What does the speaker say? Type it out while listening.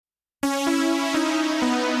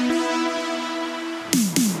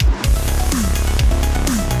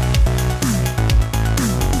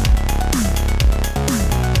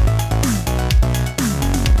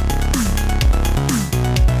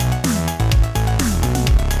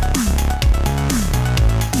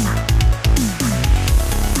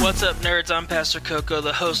What's up, nerds? I'm Pastor Coco,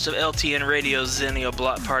 the host of LTN Radio's Zennial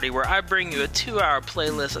Block Party, where I bring you a 2-hour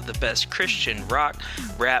playlist of the best Christian rock,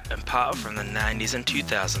 rap, and pop from the 90s and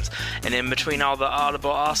 2000s. And in between all the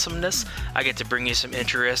audible awesomeness, I get to bring you some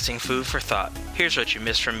interesting food for thought. Here's what you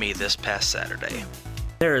missed from me this past Saturday.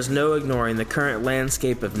 There is no ignoring the current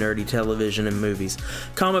landscape of nerdy television and movies.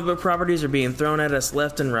 Comic book properties are being thrown at us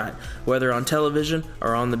left and right, whether on television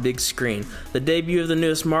or on the big screen. The debut of the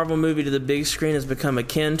newest Marvel movie to the big screen has become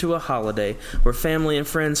akin to a holiday, where family and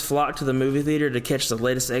friends flock to the movie theater to catch the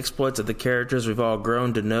latest exploits of the characters we've all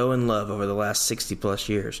grown to know and love over the last 60 plus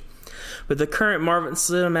years. But the current Marvel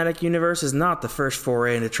Cinematic Universe is not the first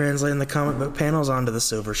foray into translating the comic book panels onto the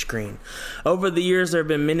silver screen. Over the years, there have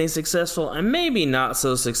been many successful and maybe not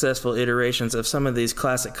so successful iterations of some of these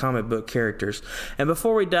classic comic book characters. And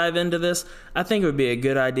before we dive into this, I think it would be a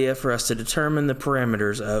good idea for us to determine the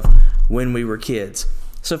parameters of when we were kids.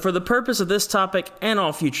 So for the purpose of this topic and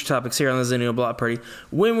all future topics here on the Zennial Block Party,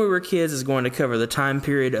 When We Were Kids is going to cover the time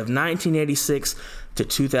period of 1986 to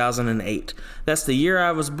 2008. That's the year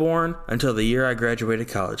I was born until the year I graduated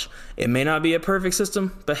college. It may not be a perfect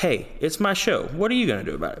system, but hey, it's my show. What are you going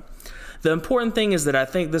to do about it? The important thing is that I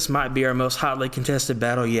think this might be our most hotly contested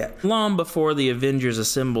battle yet. Long before the Avengers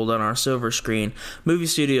assembled on our silver screen, movie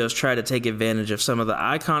studios tried to take advantage of some of the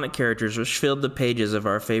iconic characters which filled the pages of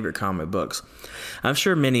our favorite comic books. I'm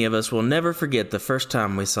sure many of us will never forget the first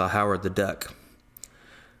time we saw Howard the Duck.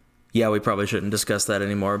 Yeah, we probably shouldn't discuss that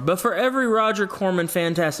anymore. But for every Roger Corman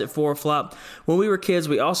Fantastic Four flop, when we were kids,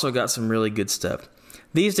 we also got some really good stuff.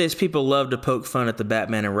 These days, people love to poke fun at the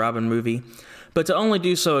Batman and Robin movie, but to only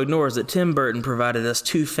do so ignores that Tim Burton provided us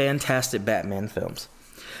 2 fantastic Batman films.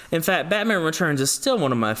 In fact, Batman Returns is still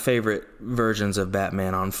one of my favorite versions of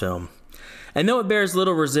Batman on film. And though it bears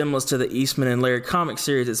little resemblance to the Eastman and Laird comic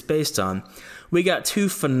series it's based on, we got 2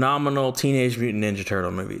 phenomenal Teenage Mutant Ninja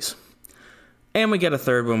Turtle movies. And we got a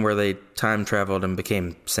third one where they time traveled and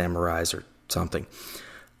became samurais or something.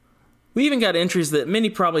 We even got entries that many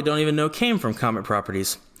probably don't even know came from comic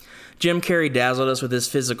properties. Jim Carrey dazzled us with his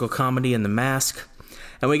physical comedy in The Mask.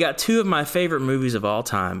 And we got 2 of my favorite movies of all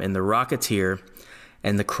time in The Rocketeer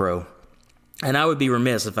and The Crow. And I would be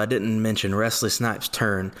remiss if I didn't mention Wesley Snipes'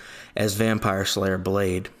 turn as Vampire Slayer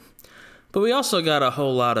Blade. But we also got a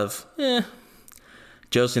whole lot of,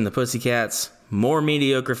 Josie and the Pussycats, more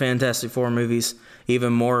mediocre Fantastic Four movies,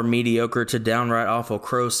 even more mediocre to downright awful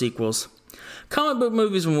Crow sequels. Comic book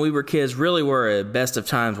movies when we were kids really were a best of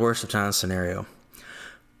times, worst of times scenario.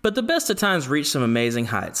 But the best of times reached some amazing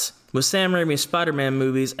heights, with Sam Raimi's Spider-Man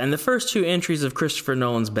movies and the first 2 entries of Christopher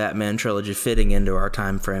Nolan's Batman trilogy fitting into our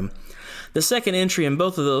time frame. The second entry in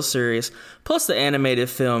both of those series, plus the animated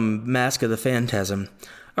film Mask of the Phantasm,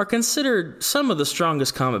 are considered some of the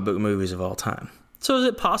strongest comic book movies of all time. So is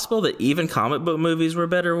it possible that even comic book movies were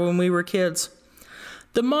better when we were kids?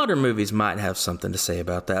 The modern movies might have something to say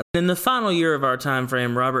about that. In the final year of our time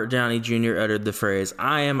frame, Robert Downey Jr. uttered the phrase,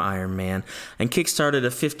 "I am Iron Man," and kickstarted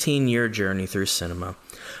a 15-year journey through cinema.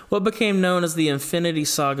 What became known as the Infinity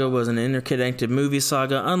Saga was an interconnected movie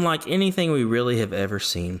saga unlike anything we really have ever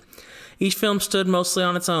seen. Each film stood mostly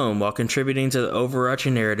on its own while contributing to the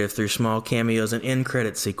overarching narrative through small cameos and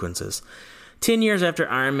end-credit sequences. 10 years after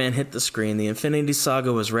Iron Man hit the screen, the Infinity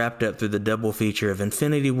Saga was wrapped up through the double feature of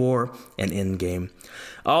Infinity War and Endgame.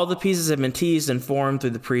 All the pieces have been teased and formed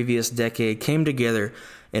through the previous decade came together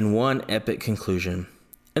in one epic conclusion.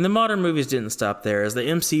 And the modern movies didn't stop there, as the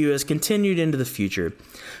MCU has continued into the future,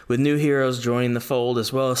 with new heroes joining the fold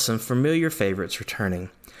as well as some familiar favorites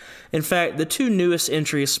returning. In fact, the 2 newest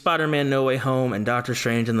entries, Spider-Man No Way Home and Doctor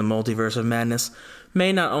Strange in the Multiverse of Madness,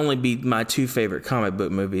 may not only be my 2 favorite comic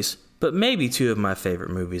book movies, but maybe 2 of my favorite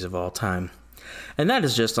movies of all time. And that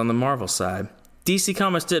is just on the Marvel side. DC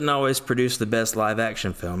Comics didn't always produce the best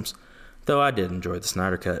live-action films, though I did enjoy the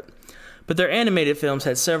Snyder Cut. But their animated films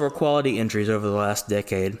had several quality entries over the last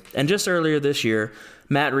decade, and just earlier this year,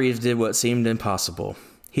 Matt Reeves did what seemed impossible.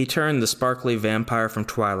 He turned the sparkly vampire from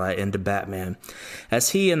Twilight into Batman, as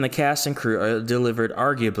he and the cast and crew delivered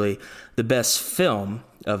arguably the best film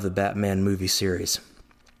of the Batman movie series.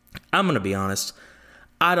 I'm going to be honest,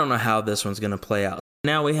 I don't know how this one's going to play out.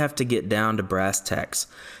 Now we have to get down to brass tacks,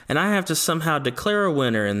 and I have to somehow declare a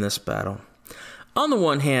winner in this battle. On the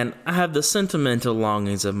one hand, I have the sentimental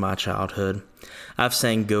longings of my childhood. I've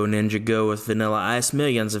sang Go Ninja Go with Vanilla Ice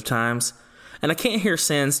millions of times, and I can't hear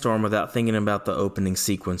Sandstorm without thinking about the opening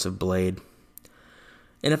sequence of Blade.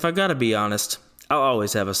 And if I've got to be honest, I'll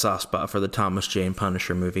always have a soft spot for the Thomas Jane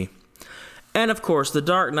Punisher movie. And of course, The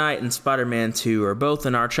Dark Knight and Spider-Man 2 are both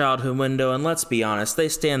in our childhood window, and let's be honest, they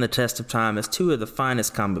stand the test of time as 2 of the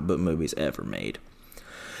finest comic book movies ever made.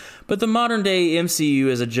 But the modern day MCU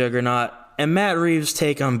is a juggernaut, and Matt Reeves'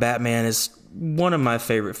 take on Batman is one of my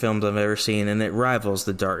favorite films I've ever seen, and it rivals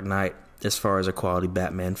The Dark Knight as far as a quality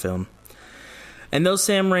Batman film. And though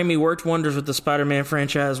Sam Raimi worked wonders with the Spider-Man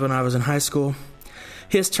franchise when I was in high school,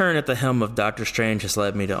 his turn at the helm of Doctor Strange has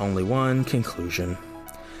led me to only one conclusion.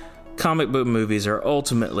 Comic book movies are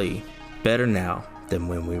ultimately better now than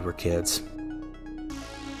when we were kids.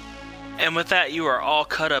 And with that, you are all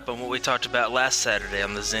caught up on what we talked about last Saturday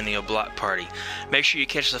on the Zenio Block Party. Make sure you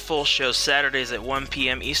catch the full show Saturdays at 1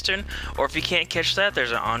 p.m. Eastern, or if you can't catch that,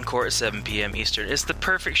 there's an encore at 7 p.m. Eastern. It's the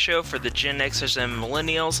perfect show for the Gen Xers and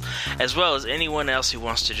Millennials, as well as anyone else who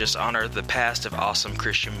wants to just honor the past of awesome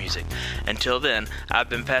Christian music. Until then, I've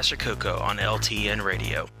been Pastor Coco on LTN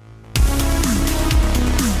Radio.